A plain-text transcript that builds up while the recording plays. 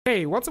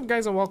Hey, what's up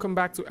guys, and welcome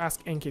back to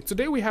askNK.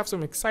 Today we have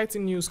some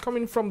exciting news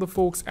coming from the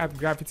folks at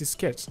Gravity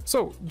Sketch.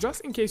 So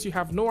just in case you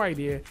have no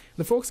idea,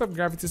 the folks at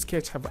Gravity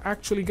Sketch have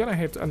actually gone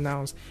ahead to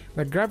announce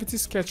that Gravity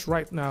Sketch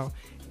right now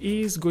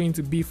is going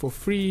to be for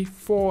free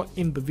for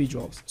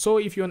individuals. So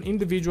if you're an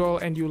individual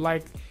and you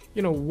like,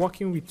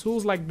 working with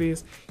tools like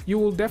this, you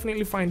will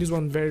definitely find this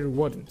one very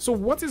rewarding. So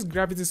what is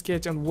Gravity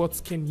Sketch and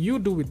what can you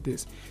do with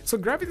this? So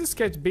Gravity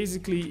Sketch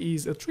basically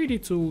is a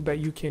 3D tool that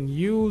you can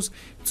use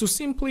to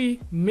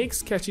simply make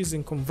sketches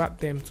and convert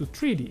them to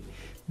 3D.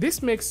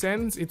 This makes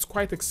sense, it's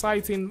quite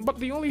exciting, but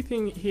the only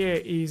thing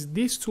here is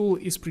this tool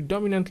is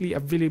predominantly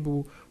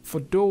available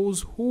for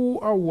those who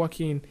are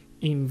working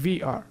in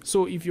VR.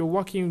 So if you're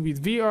working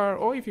with VR,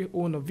 or if you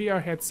own a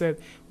VR headset,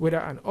 whether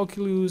an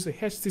Oculus, a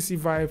HTC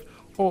Vive,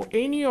 or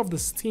any of the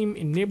Steam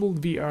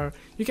enabled VR,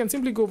 you can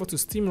simply go over to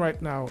Steam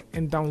right now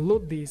and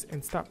download this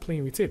and start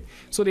playing with it.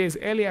 So there's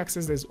early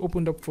access that's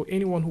opened up for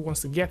anyone who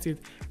wants to get it,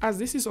 as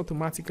this is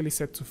automatically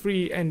set to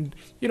free, and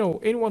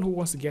anyone who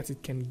wants to get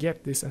it can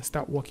get this and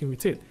start working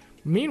with it.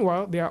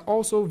 Meanwhile, there are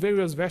also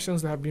various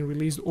versions that have been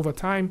released over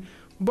time,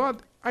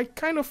 but I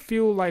kind of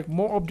feel like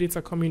more updates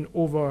are coming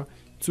over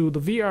to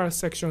the VR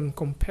section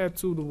compared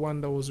to the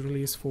one that was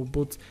released for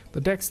both the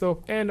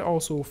desktop and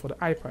also for the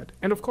iPad.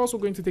 And of course,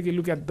 we're going to take a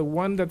look at the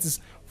one that is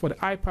for the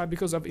iPad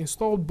because I've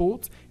installed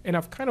both and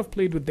I've kind of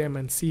played with them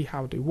and see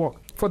how they work.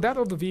 For that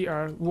of the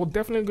VR, we're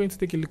definitely going to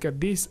take a look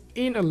at this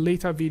in a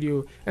later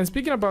video. And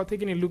speaking about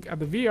taking a look at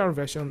the VR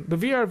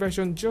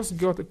version just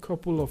got a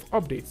couple of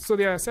updates. So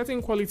there are certain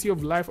quality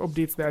of life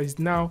updates that is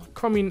now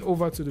coming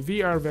over to the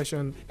VR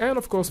version. And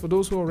of course, for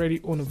those who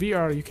already own a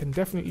VR, you can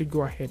definitely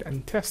go ahead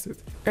and test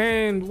it.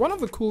 And one of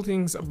the cool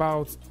things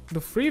about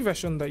the free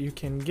version that you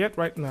can get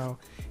right now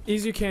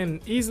is you can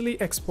easily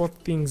export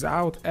things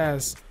out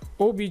as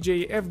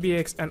OBJ,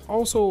 FBX, and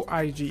also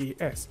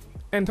IGES.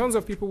 And tons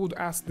of people would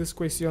ask this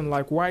question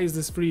like, why is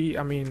this free?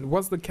 I mean,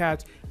 what's the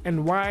catch?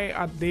 And why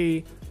are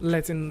they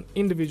letting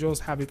individuals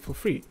have it for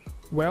free?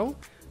 Well,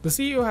 the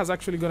CEO has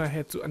actually gone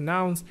ahead to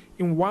announce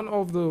in one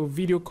of the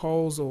video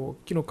calls or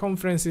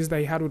conferences that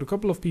he had with a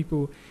couple of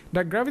people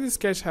that Gravity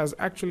Sketch has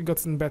actually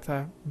gotten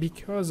better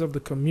because of the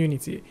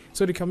community.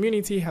 So the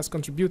community has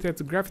contributed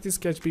to Gravity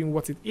Sketch being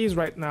what it is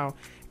right now,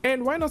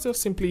 and why not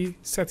just simply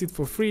set it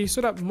for free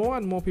so that more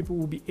and more people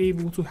will be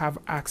able to have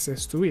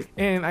access to it.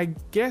 And I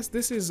guess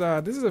this is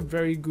a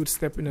very good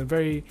step in a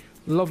very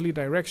lovely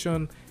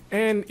direction,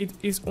 and it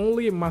is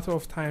only a matter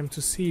of time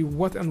to see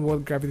what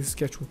Gravity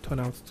Sketch will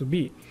turn out to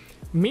be.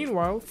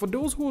 Meanwhile, for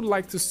those who would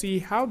like to see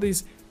how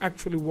this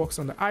actually works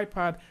on the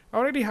iPad, I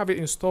already have it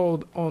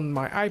installed on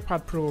my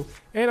iPad Pro,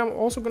 and I'm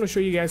also going to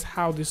show you guys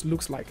how this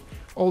looks like.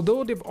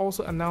 Although they've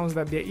also announced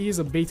that there is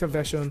a beta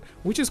version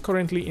which is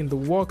currently in the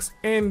works,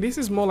 and this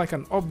is more like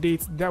an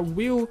update that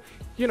will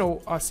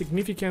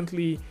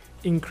significantly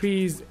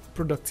increase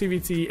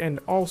productivity and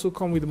also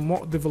come with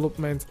more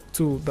development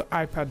to the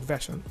iPad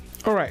version.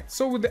 Alright,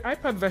 so with the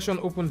iPad version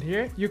opened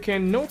here, you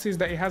can notice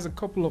that it has a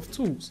couple of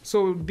tools.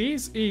 So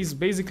this is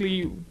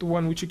basically the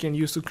one which you can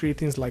use to create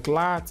things like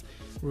lat,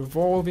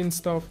 revolving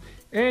stuff,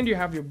 and you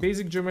have your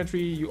basic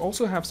geometry. You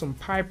also have some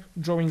pipe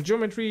drawing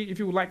geometry. If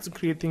you would like to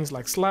create things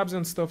like slabs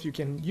and stuff, you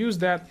can use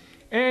that.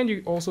 And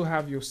you also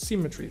have your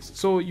symmetries.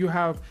 So you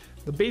have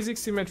the basic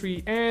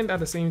symmetry, and at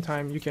the same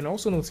time you can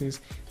also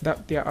notice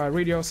that there are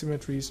radial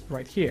symmetries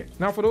right here.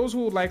 Now for those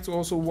who would like to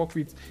also work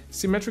with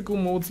symmetrical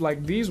modes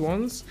like these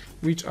ones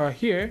which are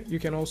here, you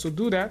can also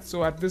do that.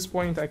 So at this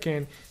point I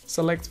can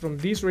select from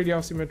this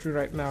radial symmetry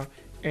right now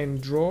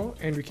and draw,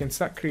 and we can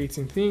start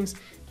creating things.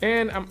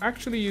 And I'm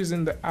actually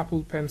using the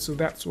Apple Pencil,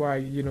 that's why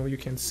you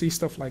can see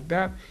stuff like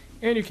that,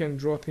 and you can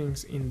draw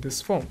things in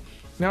this form.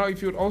 Now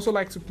if you would also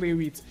like to play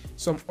with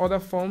some other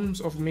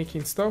forms of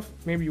making stuff,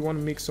 maybe you want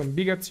to make some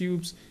bigger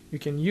tubes, you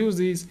can use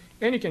these,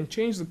 and you can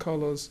change the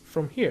colors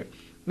from here.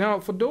 Now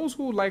for those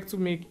who like to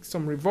make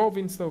some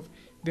revolving stuff,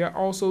 there are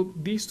also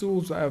these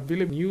tools that are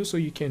available to you, so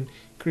you can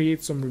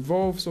create some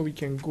revolve. So we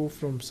can go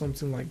from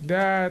something like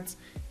that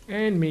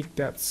and make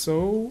that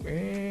so,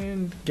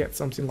 and get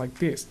something like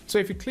this. So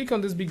if you click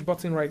on this big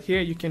button right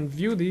here, you can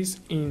view this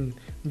in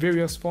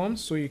various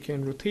forms. So you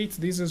can rotate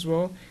this as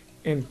well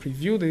and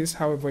preview this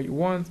however you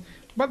want.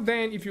 But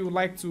then if you would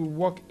like to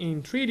work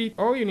in 3D,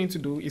 all you need to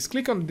do is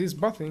click on this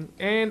button,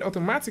 and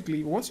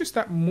automatically once you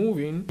start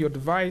moving your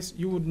device,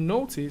 you would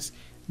notice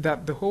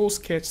that the whole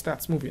sketch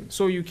starts moving.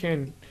 So you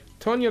can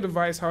turn your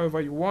device however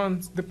you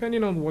want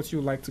depending on what you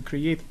like to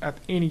create at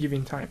any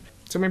given time.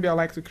 So maybe I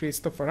like to create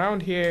stuff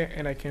around here,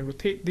 and I can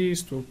rotate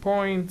this to a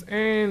point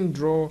and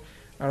draw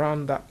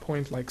around that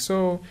point like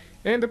so.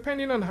 And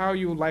depending on how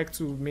you like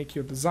to make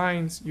your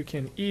designs, you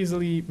can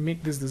easily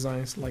make these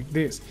designs like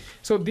this.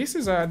 So this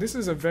is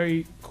a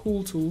very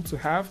cool tool to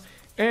have.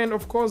 And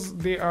of course,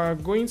 they are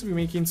going to be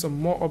making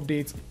some more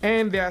updates,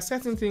 and there are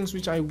certain things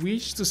which I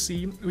wish to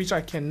see which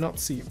I cannot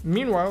see.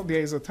 Meanwhile, there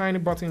is a tiny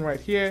button right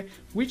here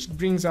which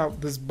brings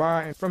out this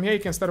bar, and from here you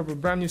can start up a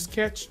brand new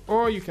sketch,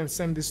 or you can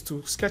send this to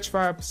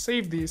Sketchfab,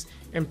 save this,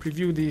 and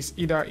preview this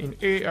either in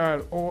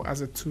AR or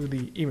as a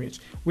 2D image.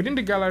 Within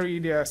the gallery,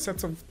 there are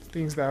sets of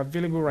things that are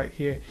available right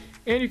here,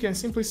 and you can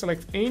simply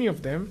select any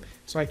of them.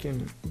 So I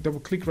can double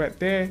click right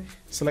there,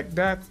 select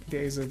that.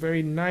 There is a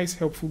very nice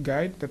helpful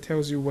guide that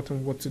tells you what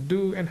to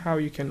do and how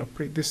you can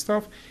operate this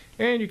stuff,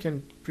 and you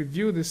can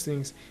preview these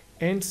things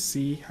and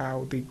see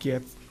how they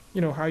get,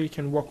 how you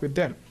can work with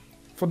them.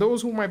 For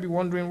those who might be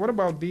wondering, what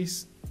about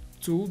this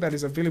tool that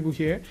is available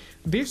here?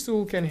 This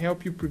tool can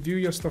help you preview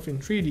your stuff in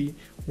 3D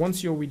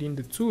once you're within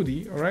the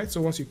 2D. All right,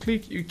 so once you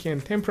click, you can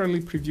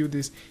temporarily preview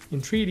this in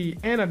 3D,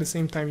 and at the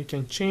same time you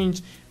can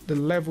change the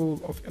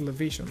level of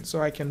elevation.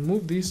 So I can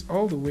move this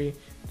all the way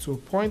to a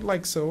point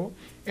like so,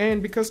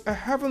 and because I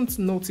haven't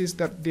noticed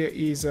that there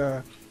is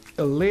a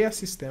layer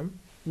system,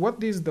 what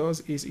this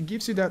does is it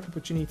gives you that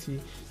opportunity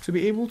to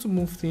be able to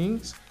move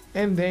things,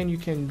 and then you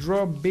can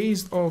draw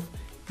based off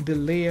the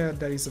layer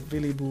that is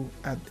available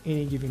at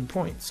any given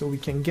point. So we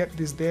can get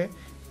this there,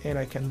 and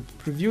I can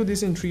preview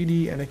this in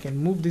 3D, and I can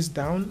move this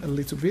down a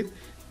little bit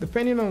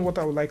depending on what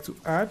I would like to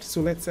add.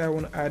 So let's say I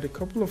want to add a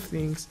couple of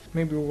things.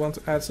 Maybe we want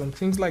to add some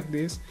things like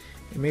this,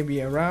 and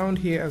maybe around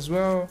here as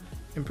well,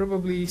 and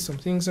probably some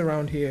things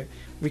around here.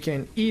 We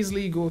can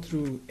easily go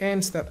through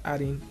and start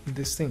adding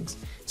these things.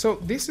 So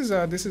this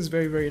is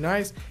very, very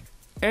nice.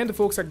 And the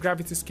folks at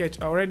Gravity Sketch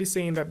are already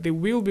saying that they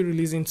will be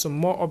releasing some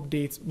more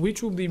updates,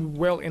 which will be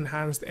well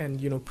enhanced and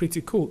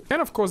pretty cool.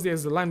 And of course,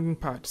 there's the landing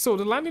pad. So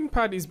the landing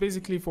pad is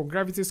basically for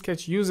Gravity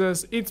Sketch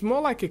users. It's more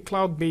like a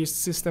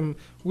cloud-based system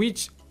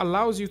which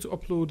allows you to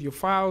upload your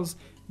files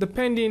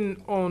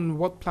depending on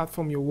what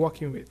platform you're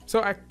working with.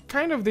 So I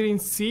kind of didn't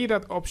see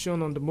that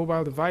option on the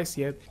mobile device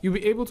yet. You'll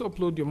be able to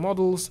upload your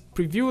models,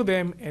 preview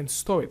them, and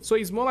store it. So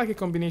it's more like a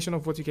combination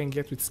of what you can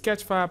get with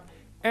Sketchfab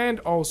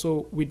and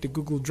also with the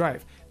Google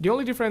Drive. The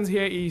only difference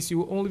here is you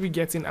will only be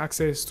getting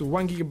access to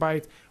 1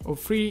 GB of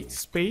free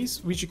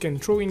space, which you can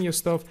throw in your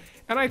stuff.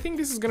 And I think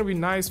this is going to be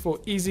nice for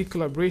easy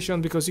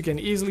collaboration, because you can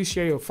easily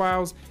share your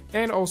files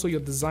and also your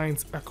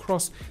designs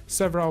across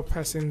several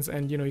persons,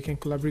 and you can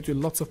collaborate with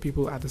lots of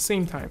people at the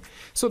same time.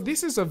 So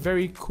this is a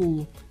very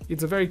cool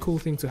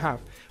thing to have.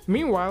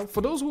 Meanwhile,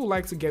 for those who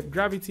like to get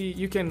Gravity,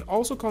 you can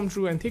also come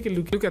through and take a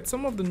look at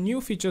some of the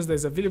new features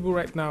that's available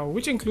right now,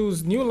 which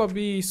includes new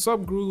lobby,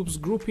 subgroups,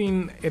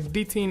 grouping,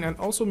 editing, and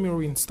also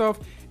mirroring stuff.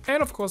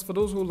 And of course, for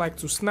those who like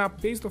to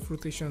snap based off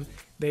rotation,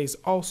 there is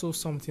also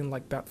something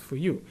like that for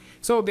you.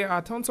 So there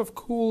are tons of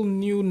cool,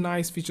 new,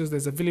 nice features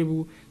that's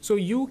available, so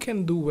you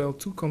can do well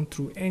to come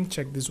through and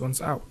check these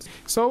ones out.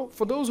 So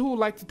for those who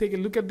like to take a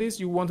look at this,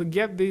 you want to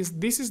get this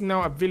is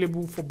now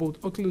available for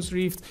both Oculus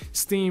Rift,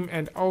 Steam,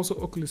 and also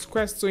Oculus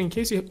Quest. So in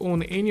case you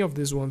own any of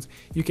these ones,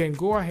 you can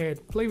go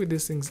ahead, play with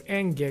these things,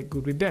 and get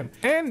good with them.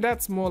 And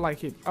that's more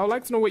like it. I would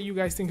like to know what you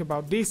guys think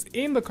about this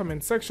in the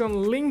comment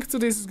section. Link to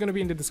this is going to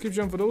be in the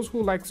description for those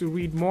who like to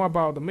read more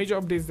about the major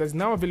updates that's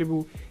now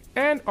available,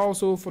 and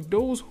also for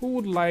those who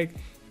would like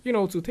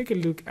to take a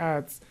look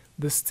at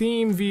the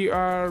Steam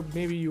VR.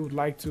 Maybe you would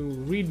like to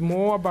read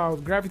more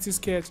about Gravity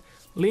Sketch.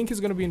 Link is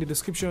going to be in the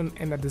description,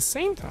 and at the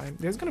same time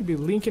there's going to be a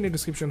link in the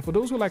description for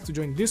those who like to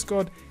join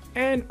Discord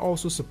and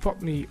also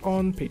support me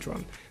on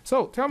Patreon.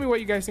 So tell me what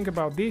you guys think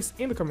about this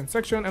in the comment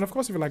section, and of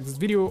course, if you like this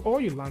video or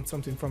you learned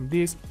something from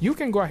this, you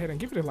can go ahead and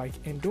give it a like,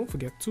 and don't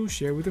forget to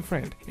share with a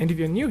friend. And if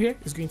you're new here,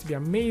 it's going to be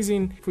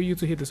amazing for you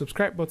to hit the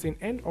subscribe button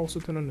and also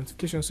turn on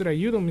notifications so that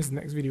you don't miss the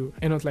next video.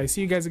 And until I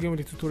see you guys again with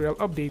a tutorial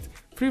update,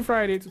 Free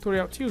Friday,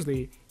 Tutorial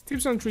Tuesday,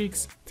 tips and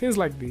tricks, things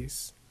like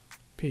this.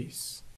 Peace.